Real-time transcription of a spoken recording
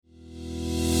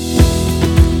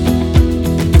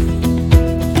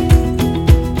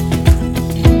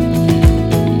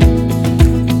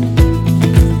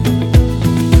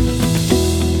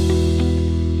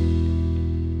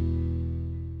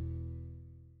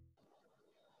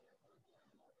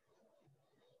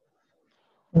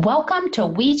Welcome to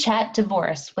We Chat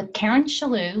Divorce with Karen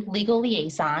Shalhoub, Legal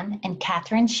Liaison, and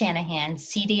Catherine Shanahan,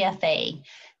 CDFA,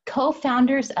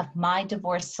 co-founders of My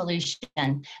Divorce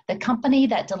Solution, the company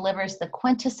that delivers the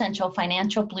quintessential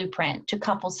financial blueprint to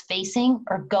couples facing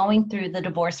or going through the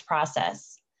divorce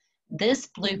process. This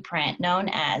blueprint, known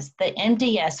as the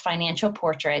MDS Financial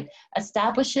Portrait,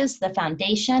 establishes the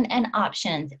foundation and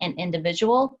options an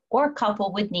individual or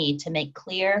couple would need to make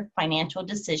clear financial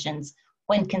decisions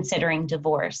when considering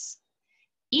divorce.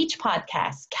 Each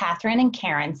podcast, Catherine and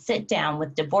Karen sit down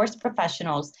with divorce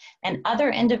professionals and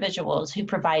other individuals who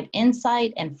provide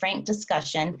insight and frank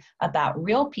discussion about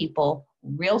real people,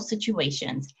 real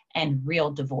situations, and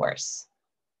real divorce.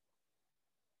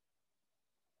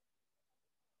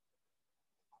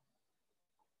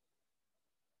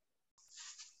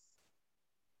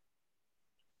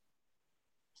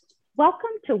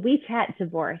 Welcome to We Chat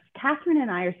Divorce. Catherine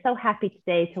and I are so happy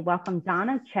today to welcome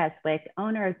Donna Cheswick,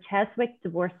 owner of Cheswick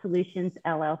Divorce Solutions,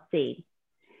 LLC.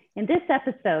 In this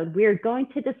episode, we are going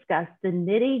to discuss the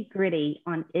nitty-gritty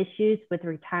on issues with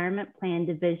retirement plan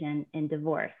division in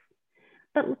divorce.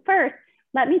 But first,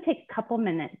 let me take a couple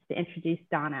minutes to introduce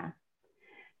Donna.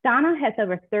 Donna has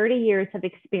over 30 years of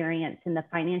experience in the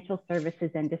financial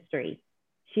services industry.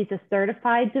 She's a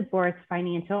certified divorce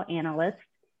financial analyst.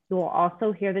 You will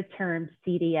also hear the term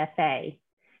CDFA.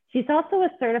 She's also a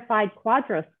certified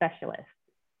Quadro specialist.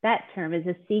 That term is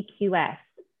a CQS.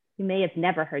 You may have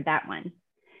never heard that one.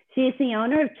 She is the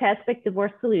owner of Cheswick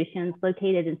Divorce Solutions,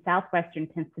 located in Southwestern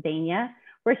Pennsylvania,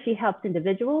 where she helps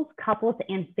individuals, couples,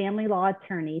 and family law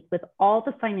attorneys with all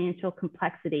the financial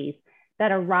complexities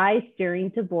that arise during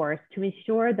divorce to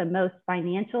ensure the most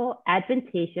financial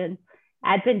advantageous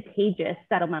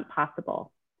settlement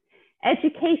possible.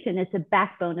 Education is the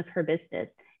backbone of her business,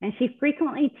 and she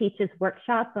frequently teaches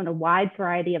workshops on a wide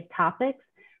variety of topics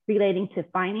relating to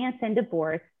finance and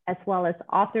divorce, as well as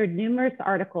authored numerous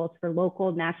articles for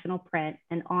local, national print,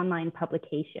 and online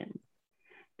publications.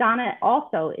 Donna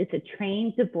also is a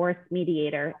trained divorce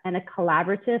mediator and a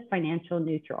collaborative financial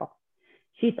neutral.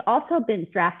 She's also been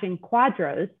drafting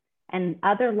Quadros and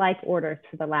other like orders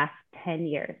for the last 10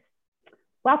 years.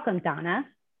 Welcome, Donna.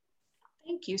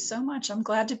 Thank you so much. I'm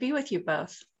glad to be with you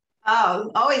both.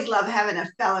 Oh, always love having a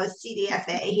fellow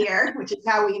CDFA here, which is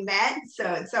how we met. So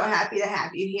happy to have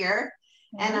you here.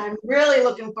 And I'm really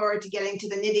looking forward to getting to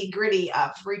the nitty gritty of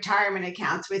retirement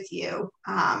accounts with you.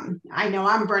 I know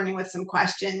I'm burning with some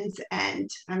questions, and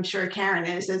I'm sure Karen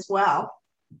is as well.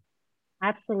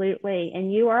 Absolutely.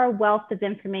 And you are a wealth of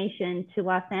information to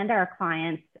us and our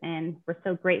clients. And we're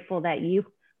so grateful that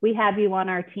we have you on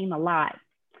our team a lot.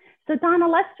 So Donna,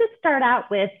 let's just start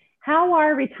out with how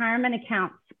are retirement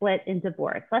accounts split in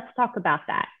divorce? Let's talk about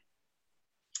that.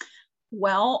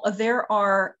 Well, there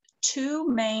are two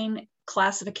main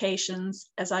classifications,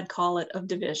 as I'd call it, of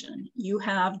division. You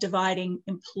have dividing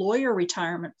employer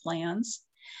retirement plans,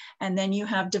 and then you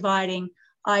have dividing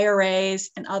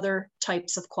IRAs and other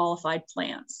types of qualified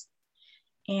plans.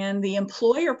 And the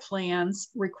employer plans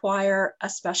require a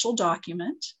special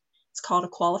document. It's called a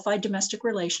Qualified Domestic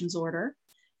Relations Order.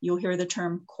 You'll hear the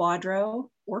term Quadro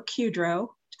or QDRO,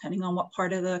 depending on what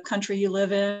part of the country you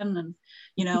live in. And,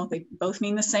 they both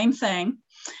mean the same thing.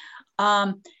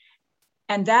 And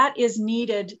that is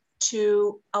needed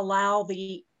to allow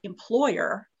the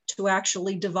employer to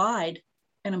actually divide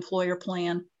an employer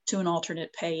plan to an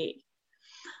alternate payee.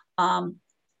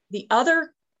 The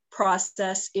other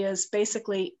process is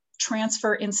basically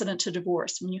transfer incident to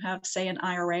divorce. When you have, say, an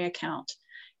IRA account,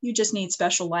 you just need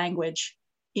special language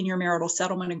in your marital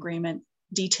settlement agreement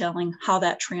detailing how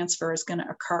that transfer is going to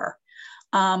occur.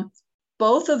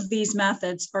 Both of these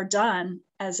methods are done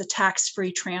as a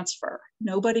tax-free transfer.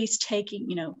 Nobody's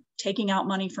taking out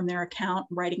money from their account,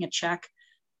 writing a check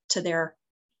to their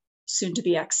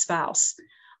soon-to-be ex-spouse.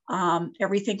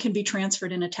 Everything can be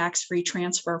transferred in a tax-free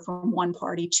transfer from one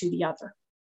party to the other.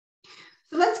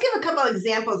 So let's give a couple of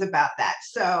examples about that.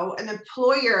 So an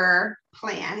employer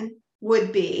plan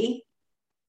would be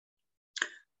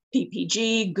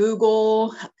PPG,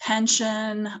 Google,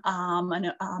 pension,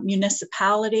 a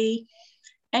municipality,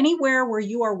 anywhere where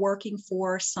you are working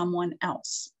for someone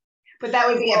else. But that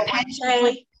would be a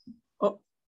pension.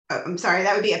 I'm sorry,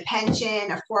 that would be a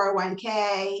pension, a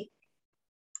 401k.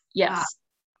 Yes.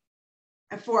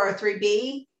 A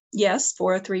 403b? Yes,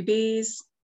 403bs.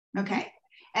 Okay.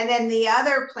 And then the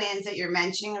other plans that you're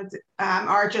mentioning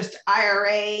are just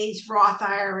IRAs, Roth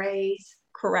IRAs.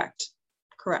 Correct.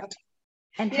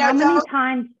 And how many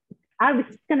times, I was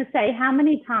going to say, how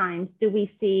many times do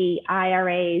we see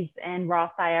IRAs and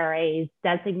Roth IRAs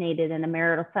designated in a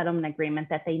marital settlement agreement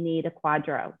that they need a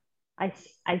Quadro?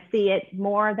 I see it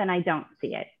more than I don't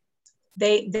see it.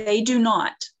 They do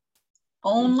not.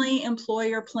 Only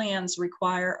employer plans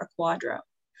require a quadro.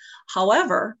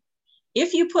 However,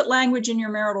 if you put language in your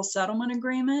marital settlement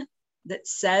agreement that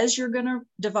says you're going to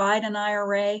divide an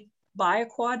IRA by a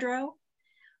quadro,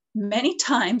 many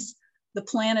times the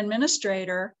plan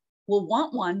administrator will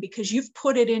want one because you've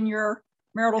put it in your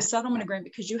marital settlement agreement,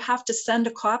 because you have to send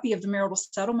a copy of the marital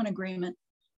settlement agreement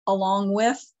along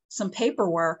with some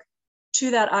paperwork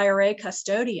to that IRA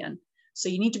custodian. So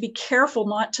you need to be careful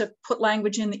not to put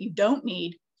language in that you don't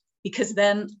need, because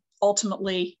then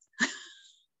ultimately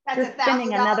you're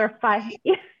spending another $5.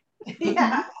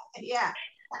 Yeah, yeah.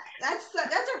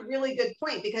 That's a really good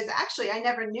point, because actually I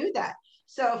never knew that.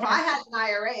 So if I had an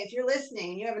IRA, if you're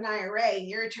listening and you have an IRA and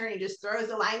your attorney just throws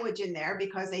the language in there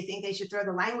because they think they should throw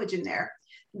the language in there,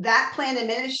 that plan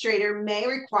administrator may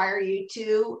require you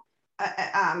to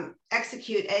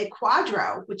execute a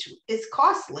quadro, which is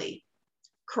costly.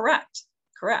 Correct.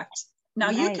 Now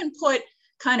you can put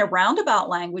kind of roundabout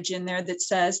language in there that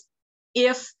says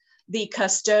if the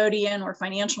custodian or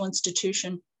financial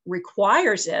institution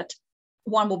requires it,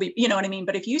 one will be, you know what I mean?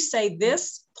 But if you say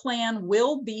this plan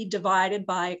will be divided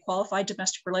by a qualified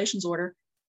domestic relations order,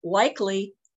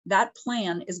 likely that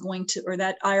plan is going to, or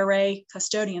that IRA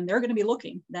custodian, they're going to be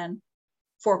looking then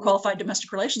for a qualified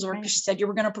domestic relations order, because you said you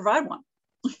were going to provide one.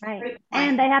 Right.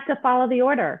 And they have to follow the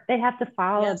order. They have to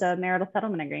follow the marital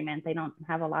settlement agreement. They don't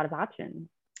have a lot of options.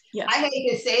 Yes. I hate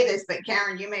to say this, but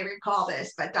Karen, you may recall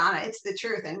this, but Donna, it's the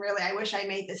truth. And really, I wish I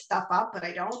made this stuff up, but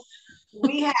I don't.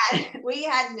 We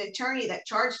had an attorney that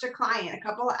charged a client a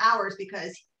couple of hours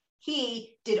because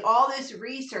he did all this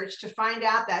research to find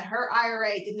out that her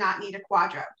IRA did not need a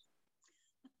quadro.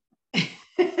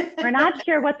 We're not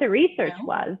sure what the research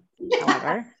was,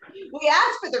 however. We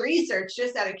asked for the research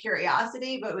just out of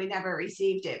curiosity, but we never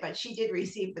received it. But she did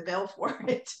receive the bill for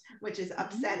it, which is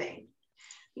upsetting.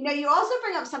 You know, you also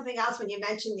bring up something else when you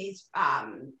mention these,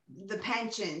 the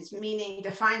pensions, meaning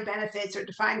defined benefits or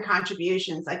defined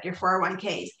contributions, like your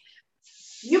 401ks.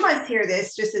 You must hear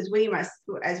this just as we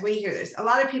hear this. A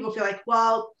lot of people feel like,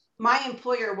 well, my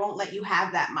employer won't let you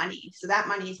have that money, so that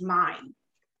money is mine.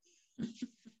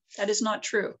 That is not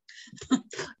true.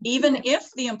 Even if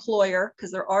the employer,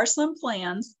 because there are some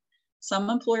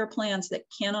employer plans that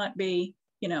cannot be,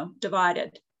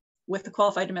 divided with the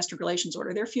qualified domestic relations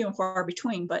order. They're few and far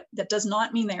between, but that does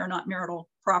not mean they are not marital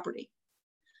property,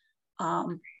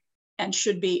 and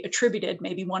should be attributed.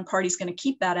 Maybe one party's going to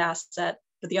keep that asset,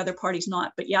 but the other party's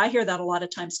not. But yeah, I hear that a lot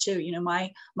of times too.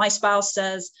 My spouse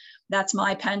says that's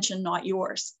my pension, not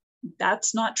yours.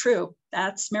 That's not true.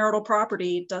 That's marital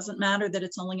property. It doesn't matter that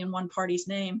it's only in one party's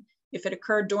name. If it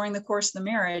occurred during the course of the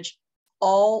marriage,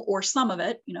 all or some of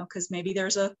it, because maybe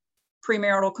there's a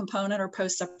premarital component or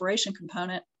post-separation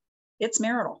component, it's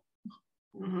marital.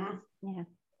 Mm-hmm. Yeah.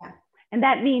 And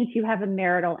that means you have a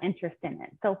marital interest in it.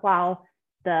 So while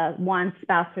the one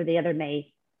spouse or the other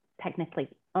may technically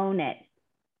own it,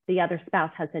 the other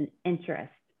spouse has an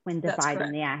interest when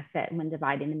dividing the asset, when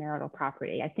dividing the marital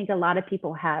property. I think a lot of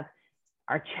people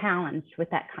are challenged with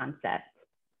that concept.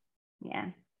 Yeah.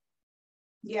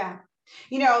 Yeah.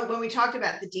 When we talked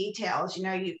about the details,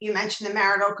 you mentioned the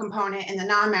marital component and the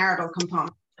non-marital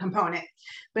component,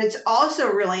 but it's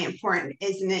also really important,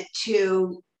 isn't it,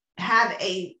 to have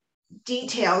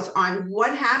details on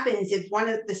what happens if one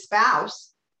of the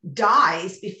spouse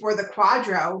dies before the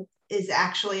quadro is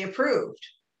actually approved.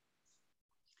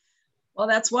 Well,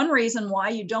 that's one reason why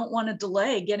you don't want to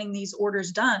delay getting these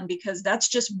orders done, because that's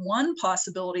just one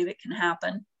possibility that can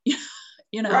happen.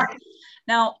 Right.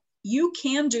 Now, you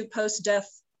can do post-death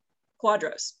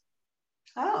quadros.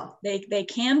 Oh. They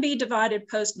can be divided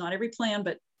post, not every plan,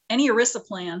 but any ERISA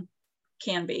plan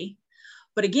can be.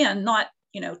 But again, not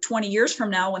 20 years from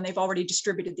now when they've already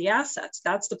distributed the assets.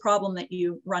 That's the problem that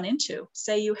you run into.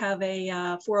 Say you have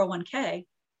a 401k.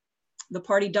 The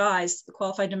party dies, the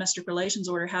qualified domestic relations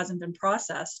order hasn't been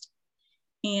processed,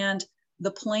 and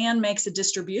the plan makes a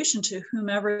distribution to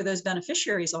whomever those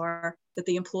beneficiaries are that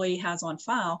the employee has on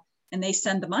file, and they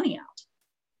send the money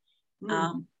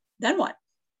out. Then what?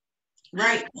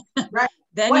 Right.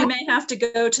 Then you may have to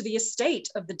go to the estate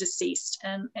of the deceased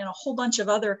and a whole bunch of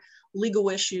other legal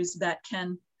issues that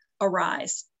can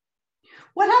arise.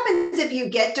 What happens if you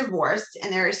get divorced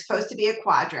and there is supposed to be a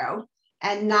quadro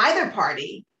and neither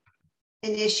party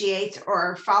initiates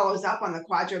or follows up on the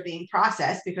quadro being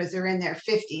processed because they're in their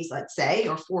 50s, let's say,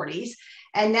 or 40s,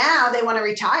 and now they want to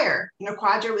retire?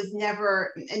 Quadro was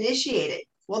never initiated.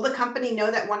 Will the company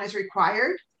know that one is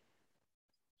required?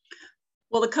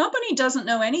 Well, the company doesn't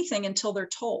know anything until they're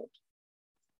told,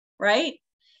 right?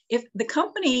 If the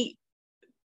company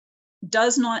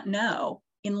does not know,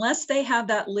 unless they have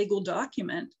that legal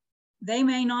document, they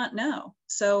may not know.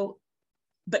 So,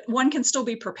 but one can still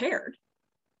be prepared.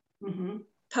 Mm-hmm.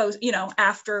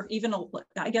 After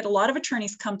I get a lot of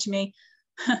attorneys come to me,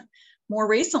 more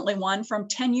recently one from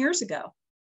 10 years ago.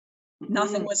 Mm-hmm.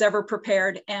 Nothing was ever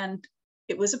prepared, and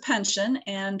it was a pension,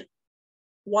 and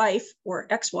wife or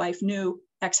ex-wife knew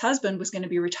ex-husband was going to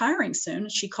be retiring soon.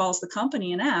 She calls the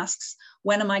company and asks,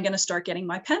 when am I going to start getting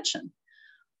my pension?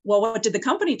 Well, what did the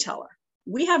company tell her?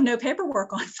 We have no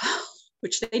paperwork on file,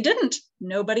 which they didn't.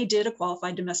 Nobody did a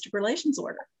qualified domestic relations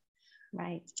order.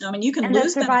 Right. I mean, you can and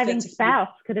lose the surviving benefits spouse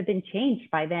could have been changed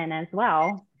by then as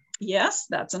well. Yes,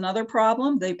 that's another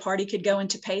problem. The party could go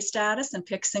into pay status and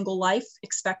pick single life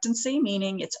expectancy,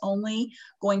 meaning it's only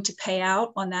going to pay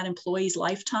out on that employee's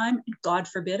lifetime. God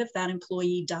forbid if that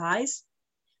employee dies,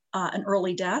 an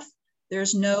early death,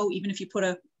 there's no, even if you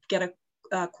get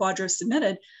a quadro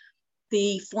submitted,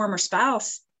 the former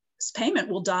spouse's payment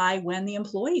will die when the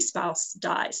employee spouse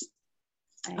dies.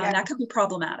 Yeah. That could be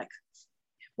problematic.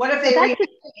 What if they remarried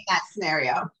in that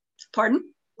scenario? Pardon?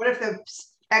 What if the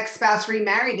ex-spouse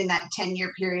remarried in that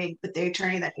 10-year period with the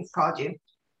attorney that just called you?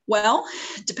 Well,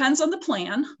 it depends on the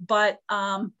plan, but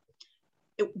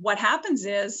what happens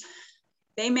is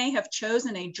they may have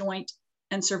chosen a joint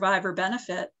and survivor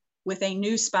benefit with a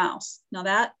new spouse.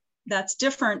 Now that's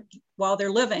different while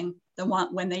they're living than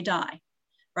when they die,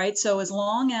 right? So as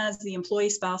long as the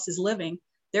employee spouse is living,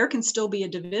 there can still be a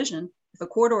division if a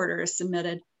court order is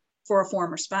submitted for a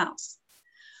former spouse.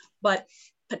 But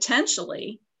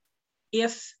potentially,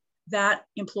 if that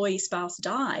employee spouse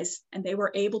dies and they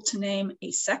were able to name a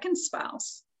second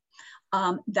spouse,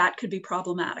 that could be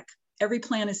problematic. Every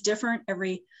plan is different.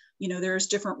 There's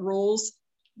different rules.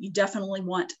 You definitely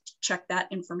want to check that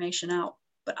information out.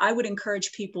 But I would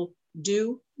encourage people,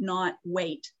 do not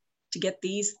wait to get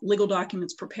these legal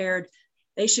documents prepared.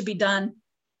 They should be done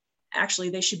at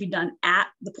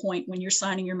the point when you're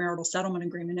signing your marital settlement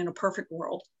agreement in a perfect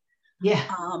world. Yeah.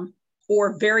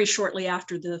 Or very shortly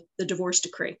after the divorce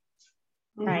decree.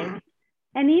 Right. Mm-hmm.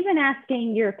 And even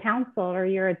asking your counsel or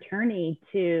your attorney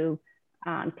to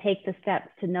take the steps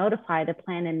to notify the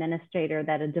plan administrator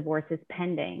that a divorce is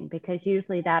pending, because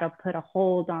usually that'll put a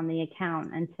hold on the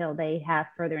account until they have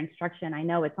further instruction. I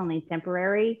know it's only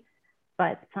temporary,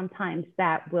 but sometimes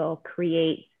that will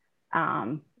create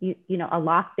a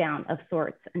lockdown of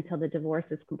sorts until the divorce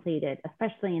is completed,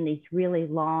 especially in these really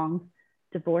long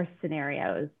divorce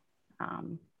scenarios.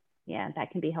 That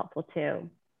can be helpful too.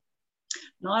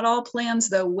 Not all plans,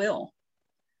 though, will.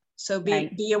 So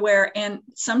be aware. And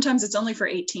sometimes it's only for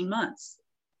 18 months.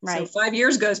 Right. So 5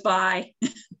 years goes by,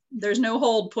 there's no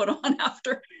hold put on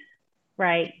after.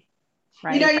 Right.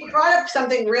 You brought up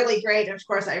something really great. Of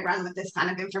course, I run with this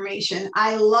kind of information.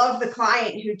 I love the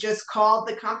client who just called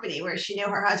the company where she knew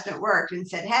her husband worked and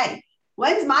said, hey,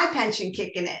 when's my pension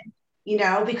kicking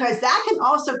in? Because that can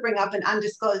also bring up an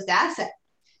undisclosed asset.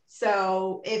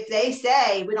 So if they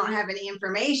say we don't have any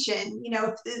information,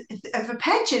 if a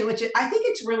pension, which I think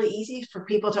it's really easy for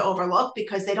people to overlook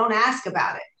because they don't ask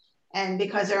about it. And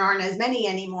because there aren't as many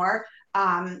anymore,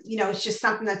 it's just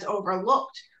something that's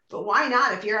overlooked. But why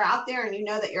not? If you're out there and you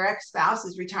know that your ex-spouse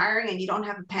is retiring and you don't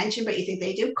have a pension, but you think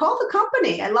they do, call the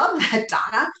company. I love that,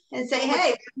 Donna, and say,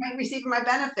 hey, I'm receiving my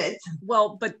benefits.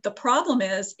 Well, but the problem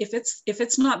is if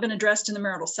it's not been addressed in the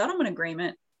marital settlement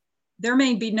agreement, there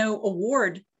may be no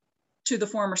award to the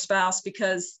former spouse,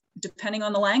 because depending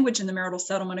on the language in the marital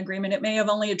settlement agreement, it may have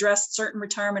only addressed certain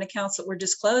retirement accounts that were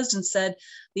disclosed and said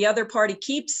the other party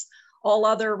keeps all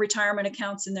other retirement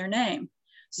accounts in their name.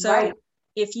 So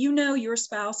if you know your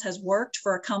spouse has worked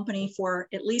for a company for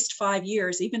at least 5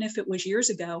 years, even if it was years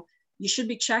ago, you should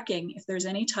be checking if there's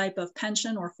any type of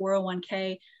pension or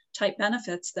 401k type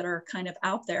benefits that are kind of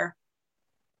out there.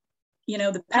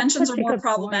 The pensions are more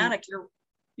problematic.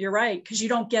 You're right, because you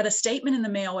don't get a statement in the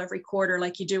mail every quarter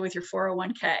like you do with your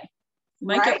 401k. You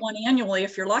might get one annually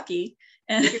if you're lucky.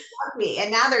 And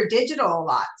now they're digital a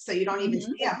lot, so you don't even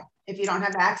see them if you don't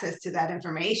have access to that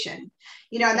information.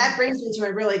 And that brings me to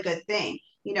a really good thing.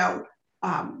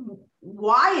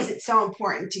 Why is it so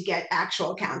important to get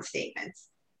actual account statements?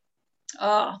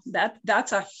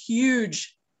 That's a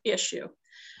huge issue.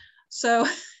 So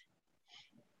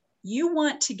you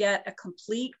want to get a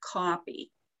complete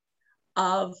copy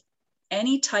of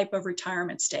any type of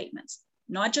retirement statements,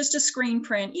 not just a screen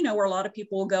print, where a lot of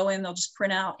people will go in, they'll just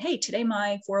print out, hey, today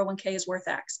my 401k is worth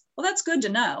X. Well, that's good to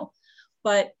know,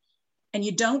 and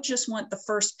you don't just want the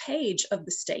first page of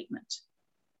the statement,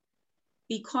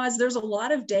 because there's a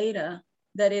lot of data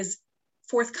that is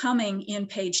forthcoming in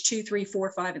page 2, 3,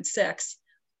 4, 5, and 6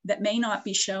 that may not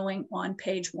be showing on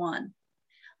page 1.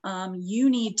 You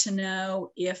need to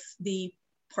know if the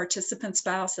participant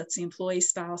spouse, that's the employee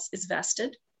spouse, is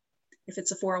vested. If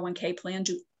it's a 401k plan,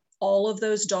 do all of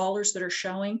those dollars that are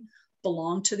showing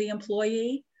belong to the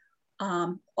employee?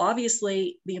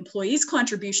 Obviously, the employee's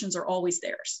contributions are always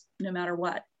theirs, no matter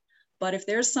what. But if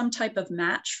there's some type of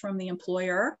match from the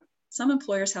employer, some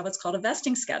employers have what's called a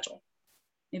vesting schedule.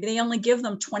 Maybe they only give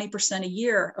them 20% a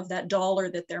year of that dollar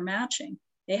that they're matching.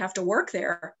 They have to work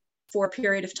there for a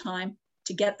period of time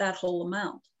to get that whole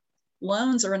amount.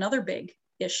 Loans are another big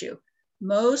issue.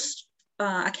 Most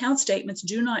account statements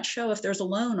do not show if there's a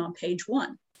loan on page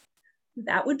 1.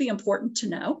 That would be important to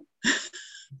know.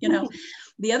 You know,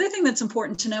 the other thing that's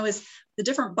important to know is the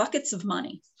different buckets of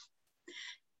money.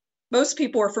 Most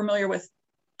people are familiar with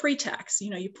pre-tax. You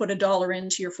know, you put $1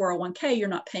 into your 401k, you're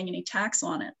not paying any tax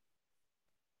on it.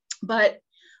 But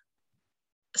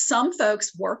some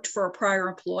folks worked for a prior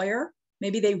employer.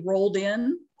 Maybe they rolled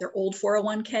in their old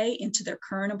 401k into their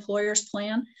current employer's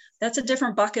plan. That's a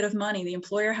different bucket of money. The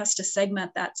employer has to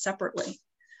segment that separately.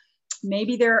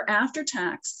 Maybe there are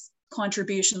after-tax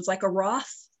contributions like a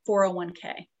Roth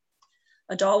 401k.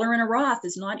 $1 in a Roth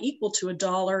is not equal to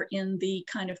 $1 in the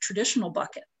kind of traditional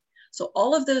bucket. So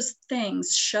all of those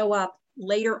things show up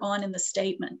later on in the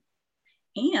statement.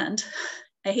 And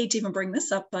I hate to even bring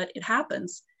this up, but it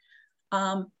happens.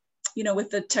 You know,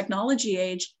 with the technology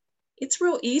age, it's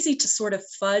real easy to sort of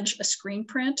fudge a screen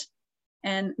print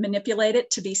and manipulate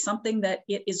it to be something that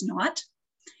it is not.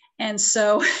 And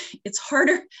so it's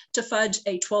harder to fudge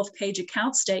a 12-page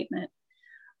account statement.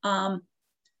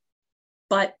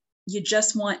 But you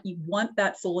want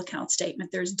that full account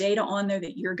statement. There's data on there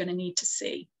that you're going to need to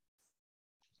see.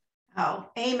 Oh,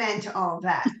 amen to all of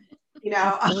that. You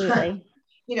know, Absolutely.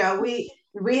 You know,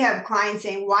 we have clients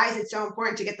saying, why is it so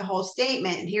important to get the whole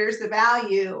statement? And here's the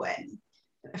value. And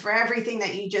for everything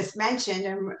that you just mentioned,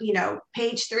 and, you know,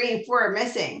 page 3 and 4 are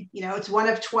missing. You know, it's 1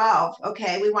 of 12.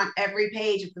 Okay, we want every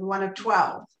page of the 1 of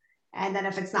 12. And then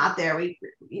if it's not there, we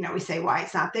say why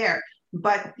it's not there.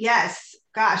 But yes,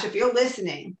 gosh, if you're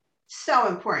listening, so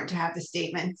important to have the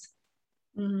statements.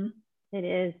 Mm-hmm. It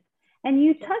is. And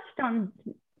you touched on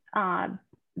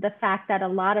the fact that a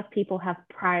lot of people have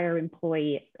prior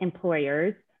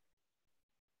employers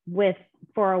with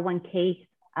 401k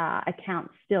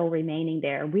accounts still remaining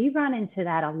there. We run into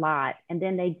that a lot. And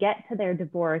then they get to their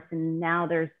divorce and now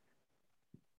there's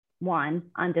 1,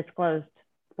 undisclosed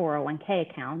 401k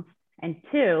accounts, and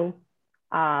 2,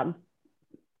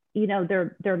 you know,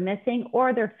 they're missing,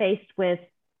 or they're faced with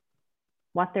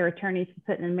what their attorneys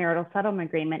put in the marital settlement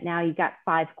agreement. Now you got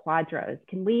 5 quadros.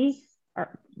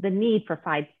 Or the need for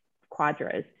 5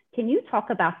 quadros. Can you talk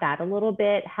about that a little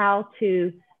bit? How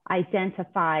to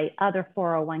identify other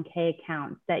 401k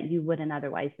accounts that you wouldn't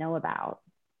otherwise know about?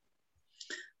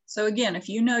 So again, if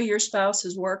you know your spouse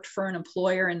has worked for an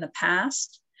employer in the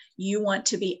past, you want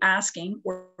to be asking,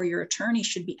 or your attorney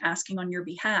should be asking on your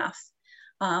behalf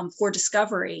for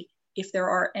discovery if there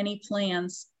are any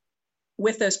plans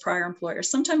with those prior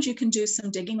employers. Sometimes you can do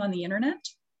some digging on the internet.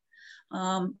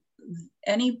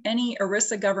 Any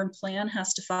ERISA governed plan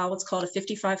has to file what's called a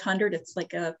 5500. It's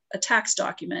like a tax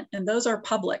document, and those are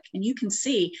public. And you can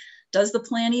see, does the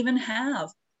plan even have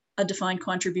a defined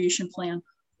contribution plan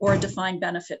or a defined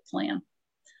benefit plan?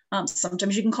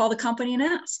 Sometimes you can call the company and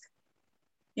ask,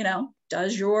 you know,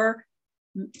 does your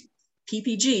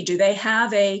PPG, do they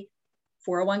have a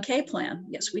 401k plan?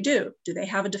 Yes, we do. Do they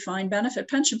have a defined benefit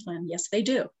pension plan? Yes, they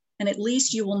do. And at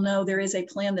least you will know there is a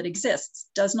plan that exists.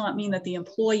 Does not mean that the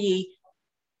employee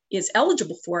is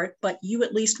eligible for it, but you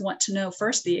at least want to know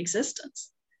first the existence.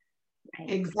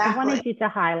 Right. Exactly. I wanted you to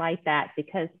highlight that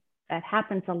because that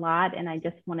happens a lot, and I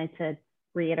just wanted to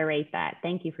reiterate that.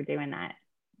 Thank you for doing that.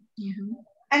 Mm-hmm.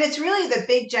 And it's really the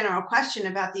big general question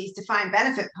about these defined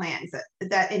benefit plans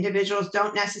that individuals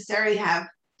don't necessarily have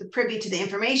the privy to the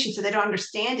information, so they don't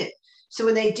understand it. So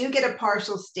when they do get a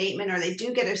partial statement or they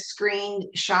do get a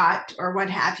screenshot or what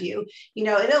have you, you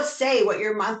know, it'll say what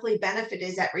your monthly benefit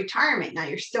is at retirement. Now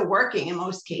you're still working in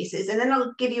most cases, and then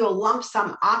it'll give you a lump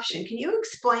sum option. Can you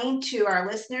explain to our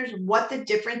listeners what the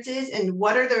difference is and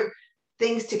what are the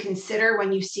things to consider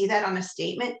when you see that on a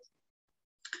statement?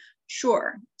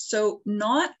 Sure. So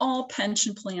not all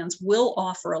pension plans will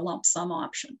offer a lump sum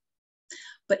option,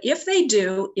 but if they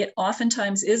do, it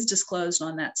oftentimes is disclosed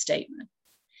on that statement.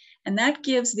 And that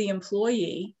gives the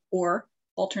employee or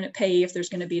alternate payee, if there's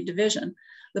going to be a division,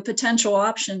 the potential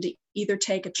option to either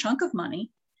take a chunk of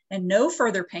money and no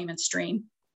further payment stream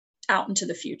out into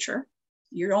the future.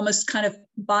 You're almost kind of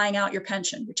buying out your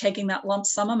pension. You're taking that lump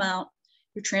sum amount,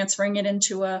 you're transferring it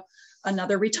into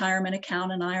another retirement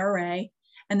account, an IRA,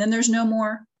 and then there's no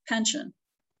more pension.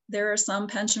 there are some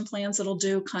pension plans that'll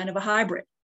do kind of a hybrid.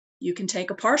 You can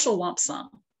take a partial lump sum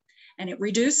and it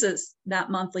reduces that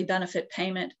monthly benefit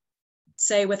payment.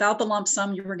 Say without the lump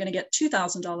sum, you were going to get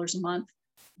 $2,000 a month.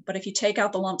 But if you take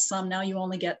out the lump sum, now you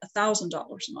only get $1,000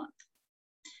 a month.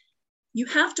 You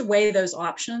have to weigh those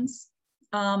options.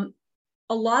 A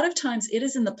lot of times it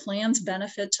is in the plan's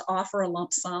benefit to offer a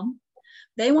lump sum.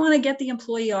 They want to get the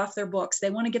employee off their books. They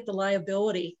want to get the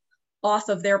liability off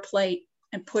of their plate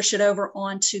and push it over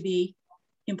onto the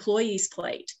employee's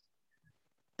plate.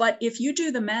 But if you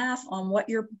do the math on what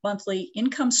your monthly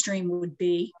income stream would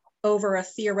be over a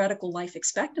theoretical life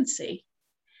expectancy,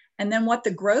 and then what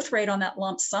the growth rate on that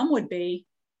lump sum would be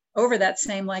over that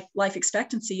same life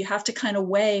expectancy, you have to kind of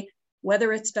weigh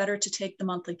whether it's better to take the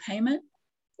monthly payment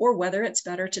or whether it's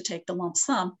better to take the lump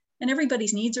sum. And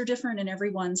everybody's needs are different and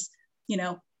everyone's,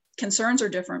 concerns are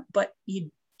different, but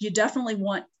you definitely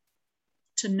want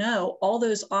to know all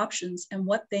those options and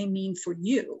what they mean for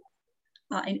you,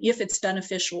 and if it's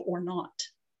beneficial or not.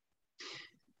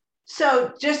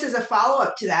 So just as a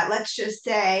follow-up to that, let's just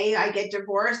say I get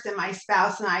divorced and my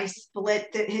spouse and I split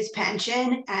his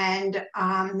pension, and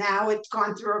now it's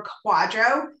gone through a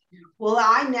quadro. Will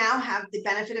I now have the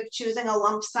benefit of choosing a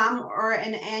lump sum or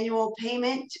an annual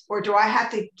payment, or do I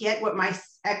have to get what my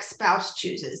ex-spouse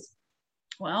chooses?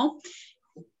 Well,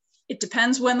 it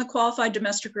depends when the qualified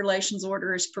domestic relations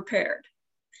order is prepared.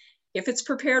 If it's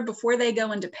prepared before they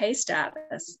go into pay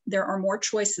status, there are more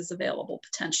choices available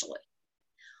potentially.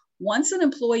 Once an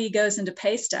employee goes into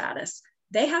pay status,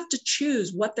 they have to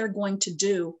choose what they're going to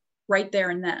do right there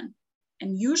and then.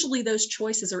 And usually those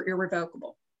choices are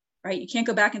irrevocable, right? You can't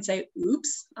go back and say,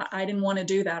 oops, I didn't want to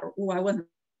do that, or, oh, I wasn't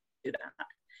going to do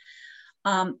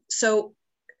that. So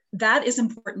that is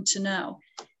important to know.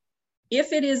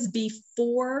 If it is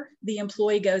before the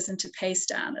employee goes into pay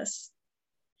status,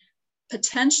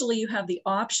 potentially you have the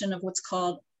option of what's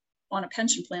called, on a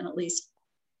pension plan at least,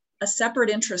 a separate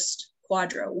interest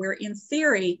quadro, where in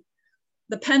theory,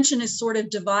 the pension is sort of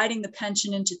dividing the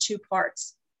pension into two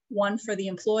parts, one for the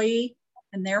employee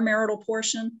and their marital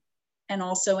portion, and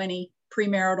also any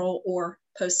premarital or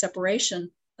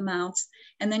post-separation amounts,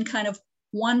 and then kind of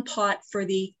one pot for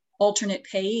the alternate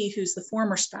payee, who's the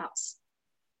former spouse.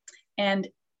 And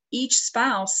each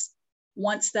spouse,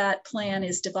 once that plan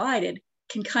is divided,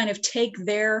 can kind of take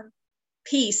their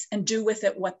piece and do with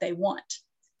it what they want.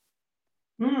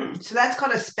 So that's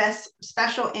called a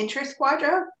special interest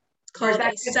quadro? It's called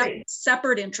a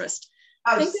separate interest.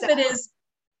 Oh, think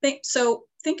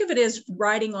of it as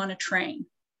riding on a train.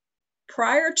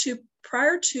 Prior to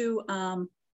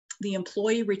the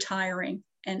employee retiring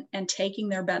and taking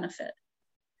their benefit,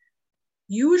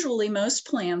 usually most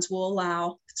plans will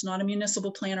allow, if it's not a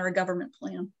municipal plan or a government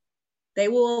plan, they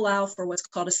will allow for what's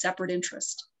called a separate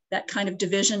interest, that kind of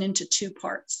division into two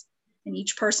parts. And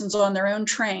each person's on their own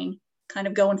train, kind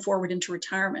of going forward into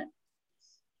retirement.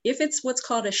 If it's what's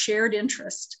called a shared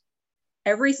interest,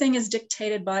 everything is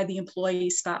dictated by the employee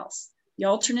spouse. The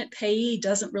alternate payee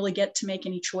doesn't really get to make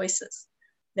any choices.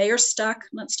 They are stuck,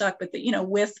 not stuck, but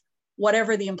with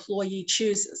whatever the employee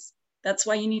chooses. That's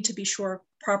why you need to be sure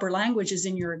proper language is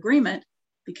in your agreement,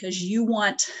 because you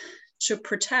want to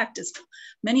protect as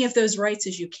many of those rights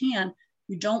as you can.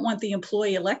 You don't want the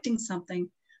employee electing something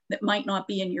that might not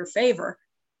be in your favor,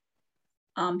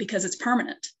 because it's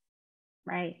permanent.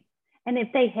 Right. And if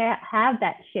they have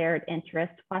that shared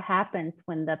interest, what happens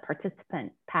when the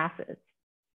participant passes?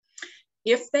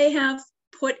 If they have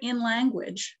put in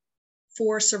language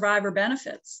for survivor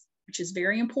benefits, which is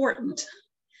very important,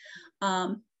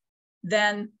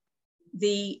 then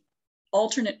the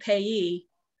alternate payee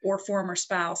or former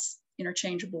spouse,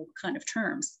 interchangeable kind of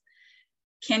terms,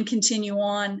 can continue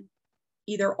on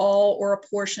either all or a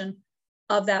portion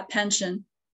of that pension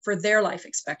for their life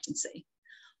expectancy.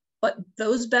 But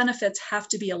those benefits have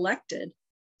to be elected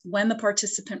when the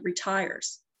participant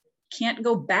retires. Can't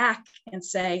go back and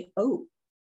say, oh,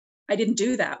 I didn't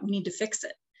do that, we need to fix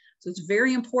it. So it's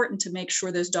very important to make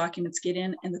sure those documents get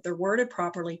in and that they're worded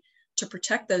properly to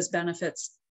protect those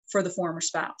benefits for the former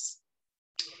spouse.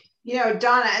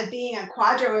 Donna, as being a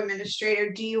quadro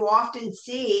administrator, do you often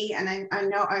see, and I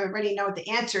know I already know what the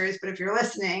answer is, but if you're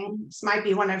listening, this might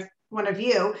be one of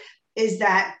you, is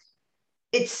that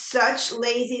it's such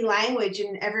lazy language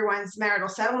in everyone's marital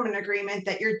settlement agreement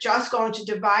that you're just going to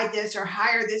divide this or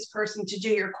hire this person to do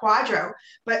your quadro.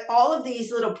 But all of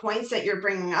these little points that you're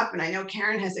bringing up, and I know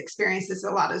Karen has experienced this a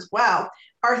lot as well,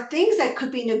 are things that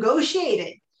could be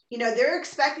negotiated. They're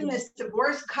expecting this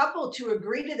divorced couple to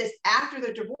agree to this after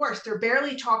the divorce. They're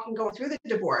barely talking going through the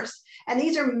divorce. And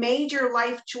these are major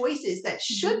life choices that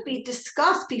should be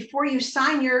discussed before you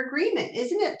sign your agreement.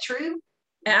 Isn't it true?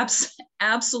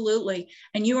 Absolutely.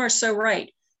 And you are so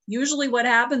right. Usually what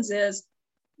happens is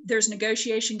there's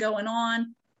negotiation going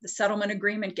on, the settlement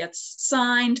agreement gets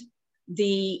signed,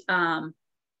 and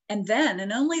then,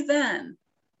 and only then,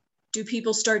 do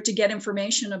people start to get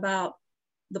information about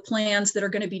the plans that are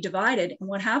going to be divided. And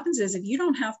what happens is if you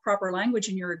don't have proper language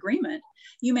in your agreement,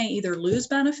 you may either lose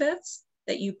benefits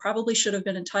that you probably should have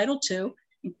been entitled to.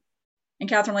 And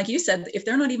Catherine, like you said, if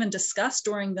they're not even discussed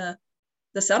during the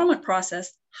settlement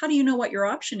process, how do you know what your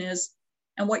option is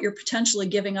and what you're potentially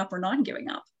giving up or not giving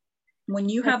up? When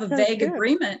you have a vague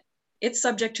agreement, it's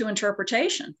subject to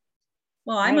interpretation.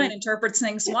 Well, I might interpret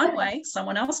things one way,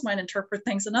 someone else might interpret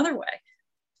things another way.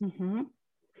 Mm-hmm.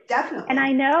 Definitely. And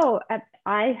I know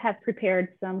I have prepared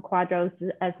some quadros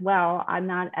as well. I'm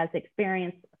not as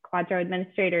experienced quadro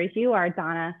administrator as you are,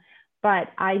 Donna, but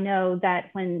I know that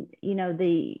when,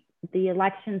 the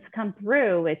elections come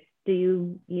through, it's, do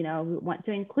you, want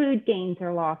to include gains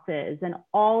or losses, and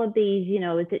all of these,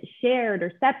 is it shared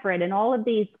or separate, and all of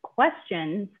these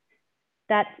questions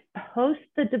that post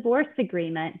the divorce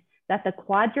agreement that the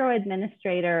quadro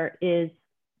administrator is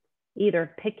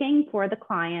either picking for the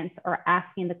clients or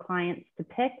asking the clients to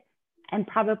pick, and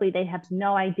probably they have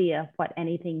no idea what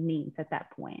anything means at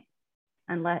that point.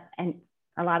 And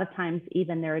a lot of times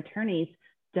even their attorneys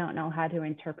don't know how to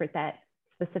interpret that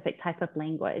specific type of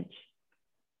language.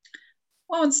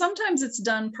 Well, and sometimes it's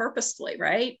done purposefully,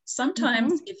 right?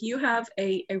 Sometimes if you have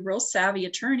a real savvy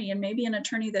attorney, and maybe an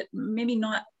attorney that maybe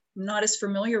not as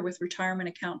familiar with retirement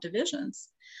account divisions,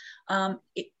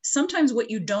 sometimes what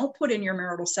you don't put in your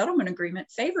marital settlement agreement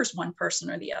favors one person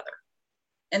or the other.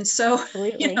 And so,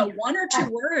 one or two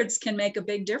words can make a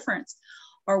big difference.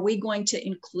 Are we going to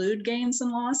include gains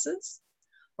and losses,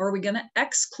 or are we going to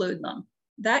exclude them?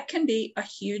 That can be a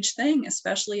huge thing,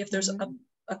 especially if there's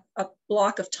a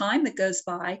block of time that goes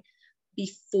by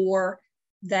before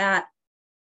that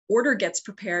order gets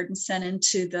prepared and sent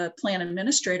into the plan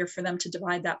administrator for them to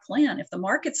divide that plan. If the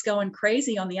market's going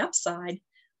crazy on the upside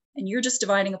and you're just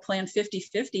dividing a plan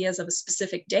 50-50 as of a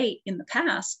specific date in the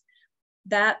past,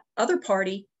 that other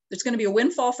party, there's going to be a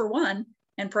windfall for one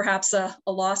and perhaps a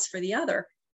loss for the other,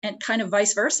 and kind of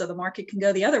vice versa. The market can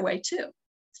go the other way too.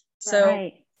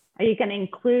 So are you going to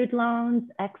include loans,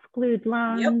 exclude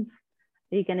loans? Yep.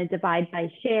 Are you going to divide by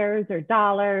shares or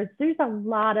dollars? There's a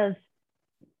lot of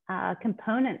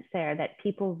components there that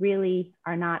people really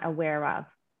are not aware of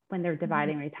when they're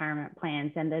dividing retirement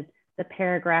plans. And the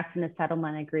paragraph in the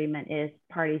settlement agreement is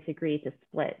parties agree to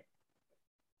split.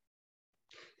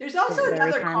 There's also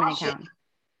another caution.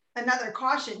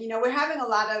 We're having a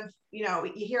lot of, you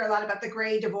hear a lot about the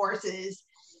gray divorces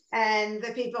and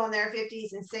the people in their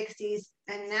 50s and 60s,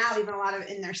 and now even a lot of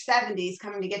in their 70s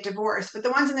coming to get divorced. But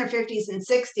the ones in their 50s and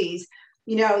 60s,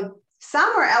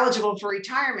 some are eligible for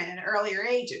retirement at earlier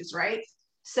ages, right?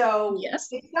 So yes,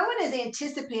 if someone is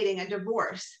anticipating a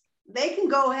divorce, they can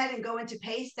go ahead and go into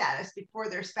pay status before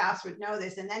their spouse would know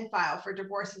this and then file for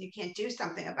divorce, and you can't do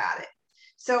something about it.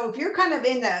 So if you're kind of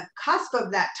in the cusp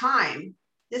of that time,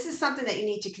 this is something that you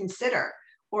need to consider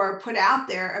or put out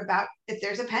there about if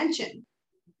there's a pension.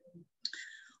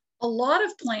 A lot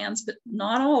of plans, but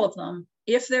not all of them,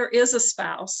 if there is a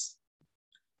spouse,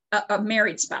 a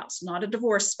married spouse, not a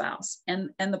divorced spouse,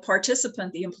 and the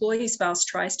participant, the employee spouse,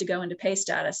 tries to go into pay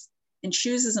status and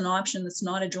chooses an option that's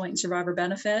not a joint survivor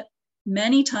benefit,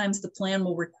 many times the plan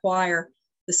will require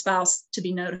the spouse to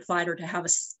be notified or to have a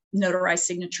notarized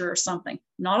signature or something.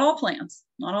 Not all plans,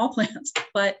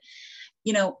 but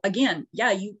again,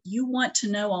 you want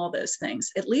to know all those things.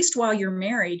 At least while you're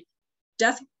married,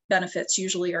 death benefits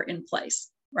usually are in place,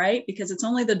 right? Because it's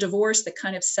only the divorce that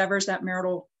kind of severs that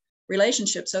marital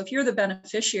relationship. So if you're the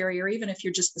beneficiary, or even if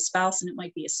you're just the spouse and it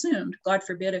might be assumed, God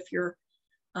forbid, if your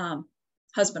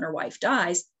husband or wife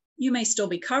dies, you may still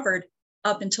be covered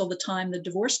up until the time the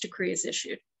divorce decree is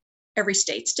issued. Every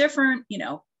state's different.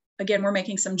 Again, we're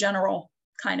making some general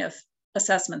kind of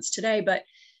assessments today, but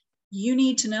you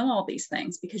need to know all these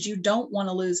things because you don't want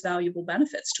to lose valuable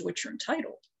benefits to which you're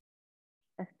entitled.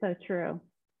 That's so true.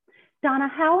 Donna,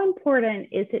 how important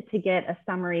is it to get a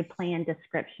summary plan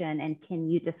description, and can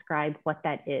you describe what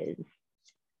that is?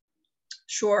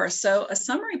 Sure. So a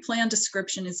summary plan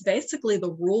description is basically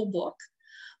the rule book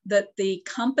that the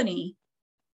company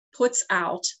puts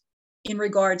out in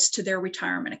regards to their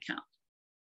retirement account,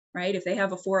 right? If they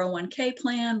have a 401k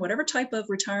plan, whatever type of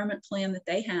retirement plan that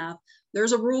they have,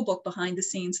 there's a rule book behind the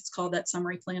scenes. It's called that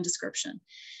summary plan description.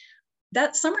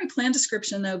 That summary plan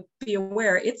description, though, be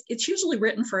aware, it's usually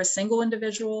written for a single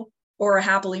individual or a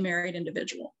happily married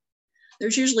individual.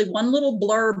 There's usually one little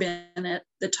blurb in it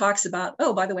that talks about,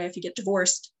 oh, by the way, if you get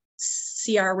divorced,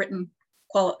 see our written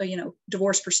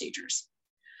divorce procedures.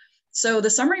 So the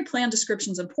summary plan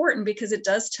description is important because it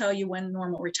does tell you when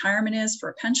normal retirement is for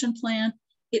a pension plan.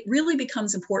 It really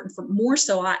becomes important for more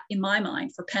so, in my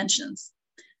mind, for pensions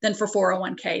than for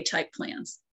 401k type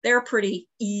plans. They're pretty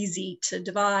easy to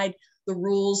divide. The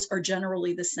rules are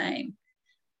generally the same.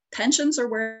 Pensions are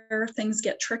where things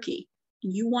get tricky.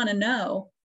 You want to know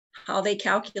how they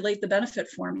calculate the benefit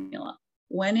formula.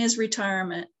 When is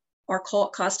retirement? Are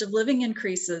cost of living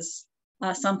increases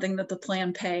something that the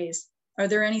plan pays? Are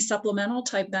there any supplemental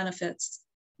type benefits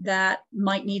that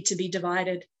might need to be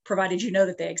divided, provided you know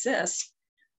that they exist,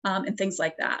 and things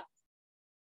like that?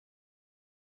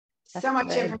 So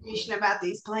much information about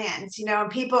these plans, and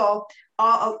people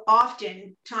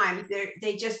oftentimes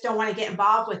they just don't want to get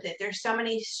involved with it. There's so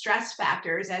many stress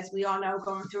factors, as we all know,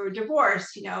 going through a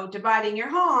divorce, dividing your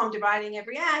home, dividing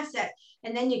every asset.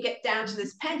 And then you get down to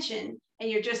this pension and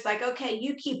you're just like, okay,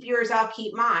 you keep yours, I'll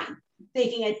keep mine,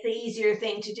 thinking it's the easier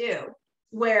thing to do.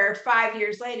 Where 5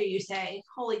 years later you say,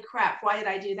 holy crap, why did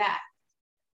I do that?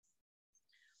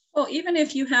 Well, even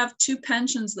if you have two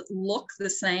pensions that look the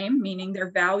same, meaning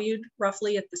they're valued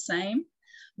roughly at the same,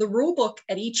 the rule book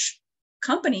at each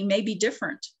company may be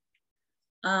different.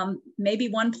 Maybe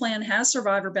one plan has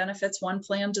survivor benefits, one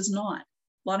plan does not.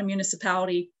 A lot of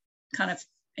municipality kind of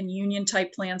and union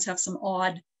type plans have some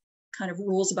odd kind of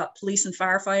rules about police and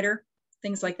firefighter,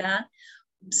 things like that.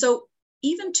 So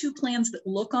even two plans that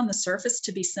look on the surface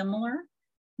to be similar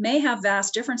may have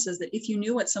vast differences that if you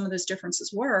knew what some of those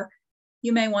differences were,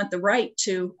 you may want the right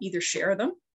to either share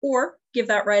them or give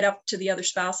that right up to the other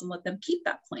spouse and let them keep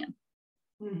that plan.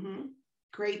 Mm-hmm.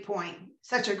 Great point.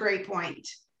 Such a great point.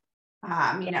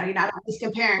 You're not always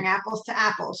comparing apples to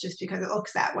apples just because it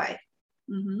looks that way.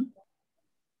 Mm-hmm.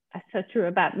 That's so true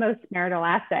about most marital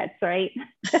assets, right?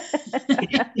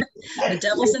 The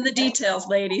devil's in the details,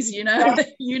 ladies. You know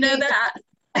that.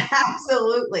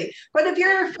 Absolutely. But if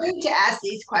you're afraid to ask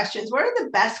these questions, what are the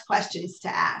best questions to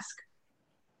ask?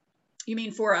 You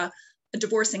mean for a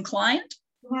divorcing client?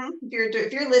 Mm-hmm.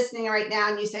 If you're listening right now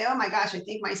and you say, oh my gosh, I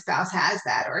think my spouse has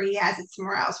that, or he has it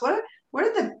somewhere else, what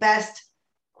are the best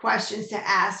questions to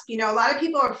ask? A lot of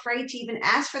people are afraid to even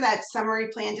ask for that summary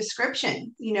plan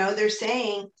description. They're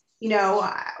saying,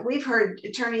 we've heard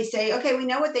attorneys say, okay, we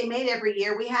know what they made every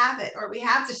year, we have it, or we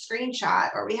have the screenshot,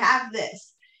 or we have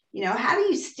this. How do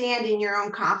you stand in your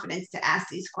own confidence to ask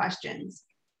these questions?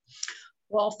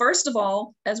 Well, first of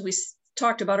all, as we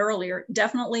talked about earlier,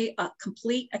 definitely a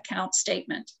complete account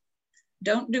statement.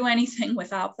 Don't do anything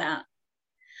without that.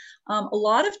 A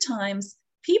lot of times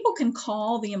people can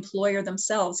call the employer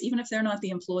themselves, even if they're not the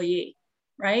employee,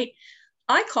 right?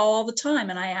 I call all the time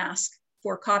and I ask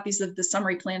for copies of the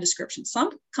summary plan description.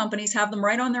 Some companies have them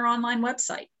right on their online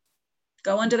website.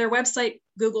 Go onto their website,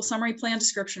 Google summary plan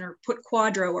description, or put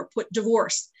Quadro or put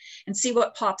divorce and see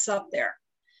what pops up there.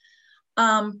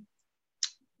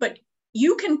 But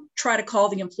you can try to call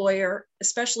the employer,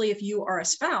 especially if you are a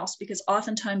spouse, because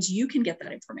oftentimes you can get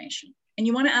that information. And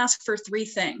you want to ask for three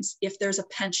things if there's a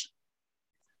pension.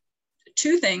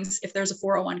 Two things if there's a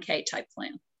 401k type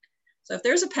plan. So if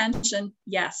there's a pension,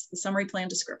 yes, the summary plan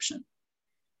description.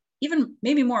 Even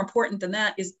maybe more important than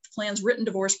that is the plan's written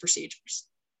divorce procedures.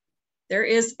 There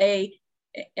is every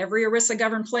ERISA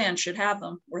governed plan should have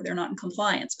them or they're not in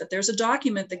compliance, but there's a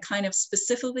document that kind of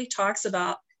specifically talks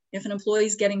about if an employee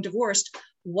is getting divorced,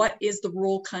 what is the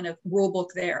rule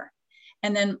book there?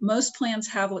 And then most plans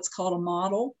have what's called a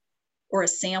model or a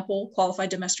sample qualified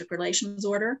domestic relations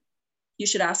order. You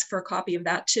should ask for a copy of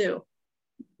that too.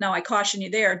 Now I caution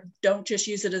you there, don't just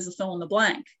use it as a fill in the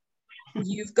blank.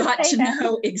 You've got to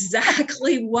know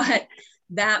exactly what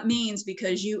that means,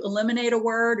 because you eliminate a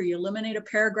word or you eliminate a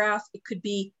paragraph, it could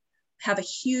have a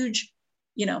huge,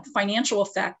 financial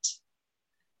effect,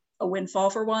 a windfall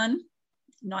for one,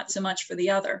 not so much for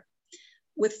the other.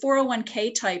 With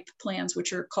 401k type plans,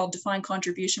 which are called defined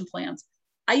contribution plans,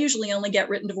 I usually only get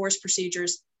written divorce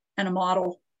procedures and a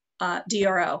model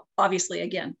DRO, obviously,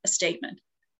 again, a statement.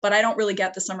 But I don't really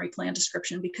get the summary plan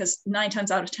description because 9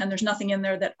 times out of 10, there's nothing in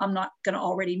there that I'm not going to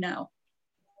already know.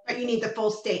 But you need the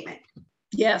full statement.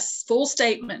 Yes, full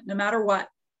statement, no matter what.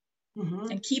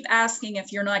 Mm-hmm. And keep asking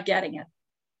if you're not getting it.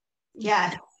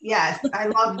 Yes, I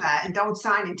love that. And don't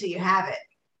sign until you have it.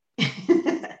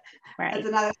 Right. That's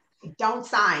another thing. Don't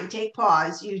sign, take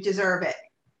pause, you deserve it.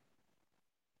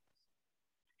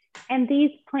 And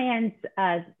these plans,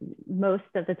 most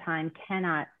of the time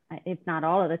cannot, if not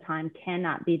all of the time,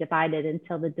 cannot be divided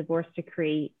until the divorce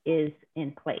decree is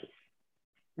in place.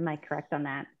 Am I correct on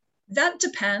that? That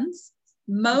depends.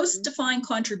 Most defined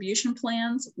contribution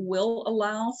plans will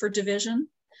allow for division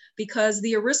because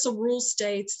the ERISA rule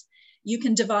states You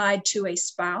can divide to a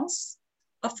spouse,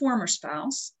 a former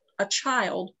spouse, a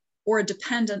child, or a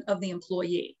dependent of the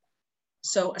employee.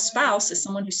 So a spouse is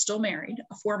someone who's still married.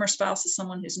 A former spouse is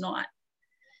someone who's not.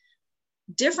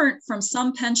 Different from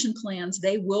some pension plans,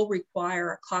 they will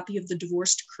require a copy of the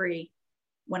divorce decree.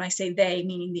 When I say they,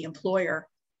 meaning the employer,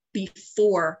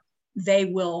 before they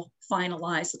will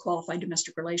finalize the qualified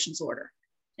domestic relations order.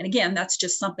 And again, that's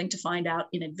just something to find out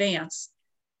in advance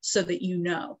so that you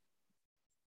know.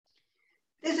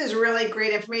 This is really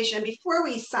great information. Before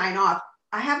we sign off,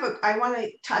 I want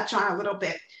to touch on a little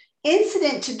bit.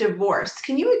 Incident to divorce.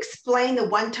 Can you explain the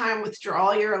one-time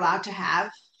withdrawal you're allowed to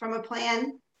have from a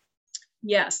plan?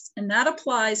 Yes, and that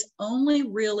applies only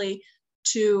really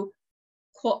to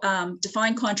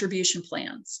defined contribution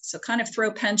plans. So kind of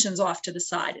throw pensions off to the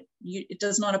side. It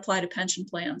does not apply to pension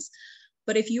plans.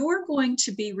 But if you're going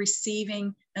to be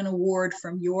receiving an award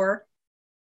from your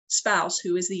spouse,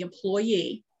 who is the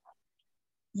employee,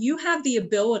 you have the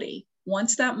ability,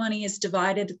 once that money is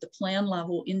divided at the plan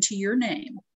level into your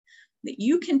name, that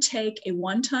you can take a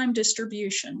one-time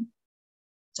distribution.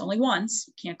 It's only once.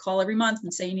 You can't call every month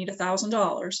and say you need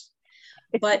 $1,000,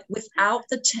 but without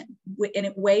and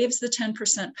it waives the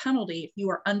 10% penalty if you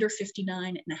are under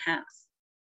 59 and a half.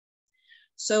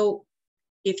 So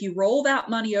if you roll that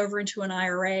money over into an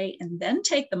IRA and then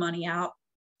take the money out,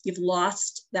 you've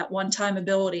lost that one-time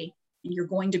ability and you're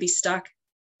going to be stuck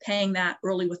paying that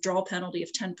early withdrawal penalty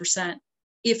of 10%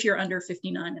 if you're under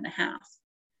 59 and a half.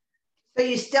 So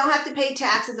you still have to pay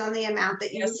taxes on the amount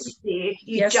that you receive.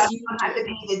 You just don't have to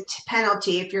pay the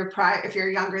penalty if you're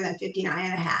younger than 59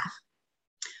 and a half.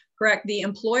 Correct. The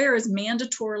employer is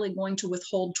mandatorily going to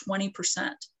withhold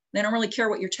 20%. They don't really care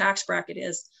what your tax bracket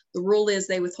is. The rule is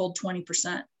they withhold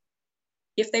 20%.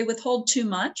 If they withhold too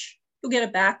much, you'll get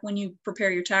it back when you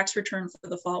prepare your tax return for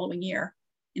the following year.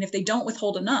 And if they don't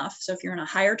withhold enough, so if you're in a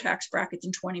higher tax bracket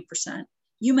than 20%,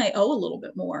 you may owe a little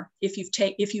bit more if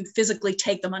you physically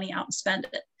take the money out and spend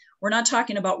it. We're not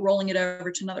talking about rolling it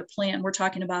over to another plan. We're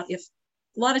talking about if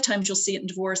a lot of times you'll see it in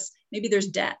divorce, maybe there's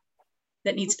debt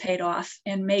that needs paid off,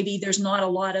 and maybe there's not a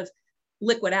lot of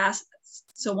liquid assets.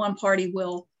 So one party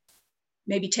will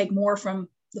maybe take more from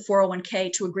the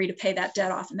 401k to agree to pay that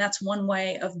debt off. And that's one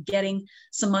way of getting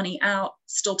some money out,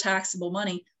 still taxable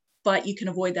money, but you can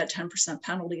avoid that 10%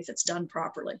 penalty if it's done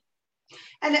properly.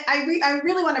 And I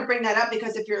really want to bring that up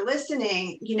because if you're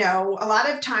listening, a lot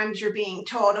of times you're being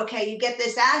told, okay, you get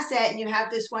this asset and you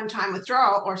have this one-time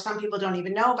withdrawal, or some people don't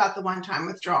even know about the one-time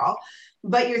withdrawal,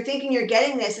 but you're thinking you're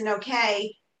getting this and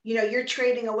okay, you're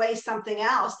trading away something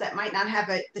else that might not have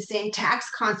the same tax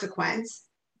consequence.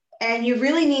 And you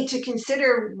really need to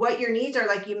consider what your needs are.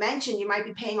 Like you mentioned, you might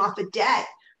be paying off a debt,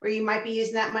 or you might be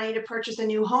using that money to purchase a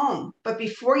new home. But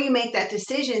before you make that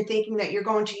decision, thinking that you're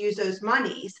going to use those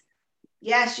monies,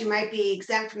 yes, you might be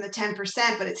exempt from the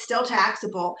 10%, but it's still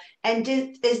taxable. And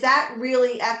is that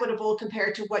really equitable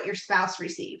compared to what your spouse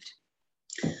received?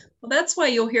 Well, that's why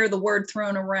you'll hear the word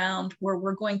thrown around where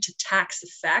we're going to tax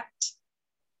effect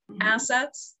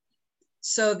assets,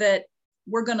 so that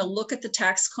we're going to look at the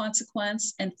tax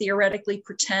consequence and theoretically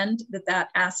pretend that that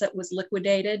asset was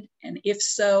liquidated. And if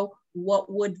so,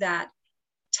 what would that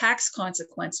tax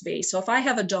consequence be? So if I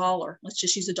have $1, let's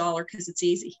just use $1 because it's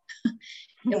easy.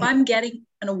 If I'm getting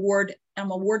an award,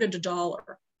 I'm awarded $1,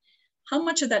 how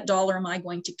much of that dollar am I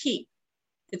going to keep?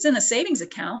 If it's in a savings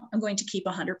account, I'm going to keep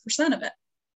 100% of it.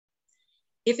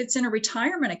 If it's in a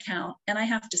retirement account and I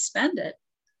have to spend it,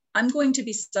 I'm going to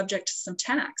be subject to some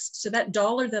tax. So that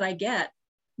dollar that I get,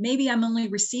 maybe I'm only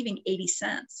receiving 80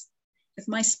 cents. If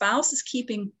my spouse is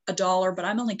keeping $1, but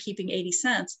I'm only keeping 80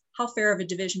 cents, how fair of a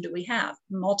division do we have?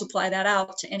 Multiply that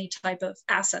out to any type of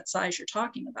asset size you're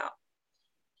talking about.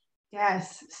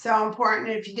 Yes, so important.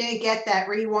 And if you didn't get that,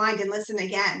 rewind and listen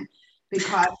again,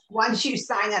 because once you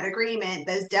sign that agreement,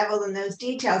 those devils and those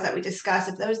details that we discussed,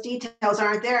 if those details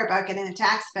aren't there about getting a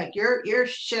tax effect, you're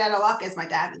shit out of luck, as my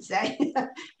dad would say. So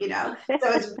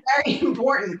it's very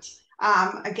important.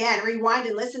 Again, rewind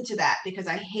and listen to that, because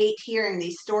I hate hearing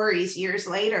these stories years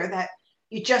later that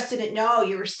you just didn't know.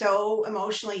 You were so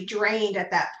emotionally drained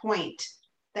at that point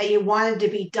that you wanted to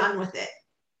be done with it,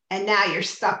 and now you're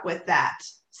stuck with that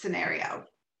scenario.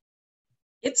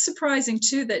 It's surprising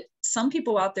too that some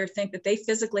people out there think that they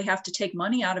physically have to take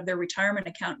money out of their retirement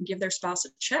account and give their spouse a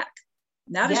check.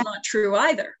 That is not true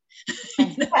either.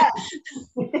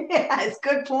 Yes,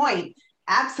 good point.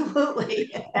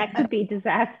 Absolutely. That could be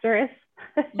disastrous.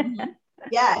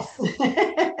 Yes. So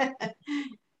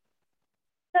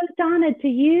Donna, do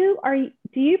you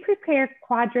prepare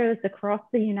quadros across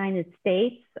the United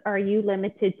States? Or are you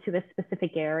limited to a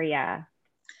specific area?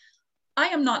 I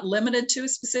am not limited to a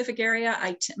specific area.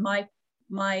 My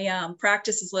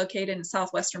practice is located in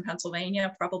southwestern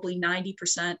Pennsylvania. Probably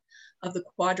 90% of the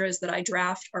quadras that I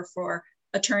draft are for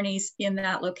attorneys in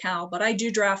that locale, but I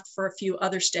do draft for a few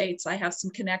other states. I have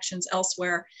some connections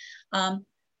elsewhere.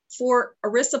 For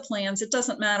ERISA plans, it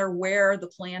doesn't matter where the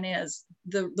plan is.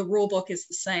 The rule book is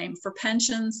the same. For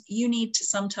pensions, you need to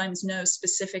sometimes know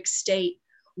specific state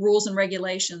rules and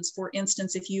regulations. For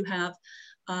instance, if you have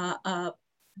a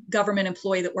government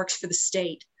employee that works for the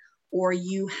state, or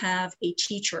you have a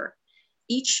teacher,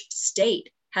 each state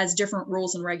has different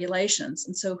rules and regulations.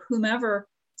 And so whomever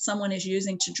someone is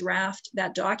using to draft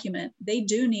that document, they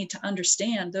do need to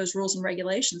understand those rules and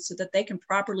regulations so that they can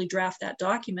properly draft that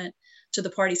document to the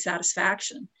party's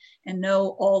satisfaction and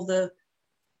know all the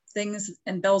things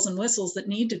and bells and whistles that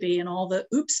need to be and all the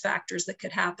oops factors that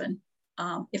could happen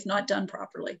if not done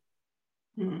properly.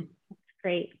 That's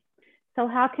great. So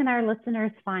how can our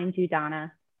listeners find you,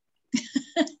 Donna?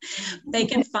 They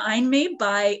can find me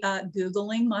by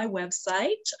Googling my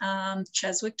website,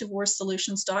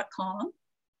 cheswickdivorcesolutions.com.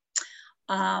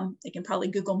 They can probably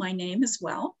Google my name as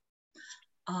well.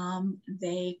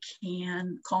 They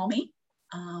can call me.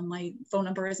 My phone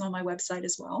number is on my website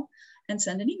as well, and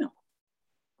send an email.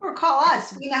 Or call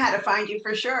us. We know how to find you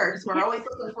for sure, because we're always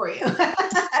looking for you.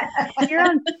 You're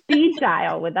on speed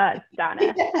dial with us,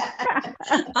 Donna.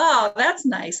 Oh, that's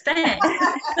nice. Thanks.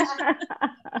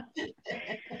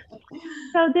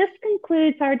 So this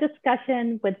concludes our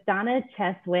discussion with Donna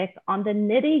Cheswick on the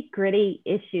nitty-gritty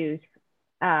issues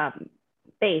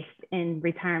based in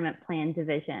retirement plan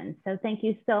division. So thank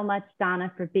you so much,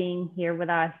 Donna, for being here with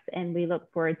us, and we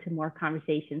look forward to more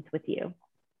conversations with you.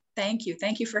 Thank you.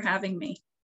 Thank you for having me.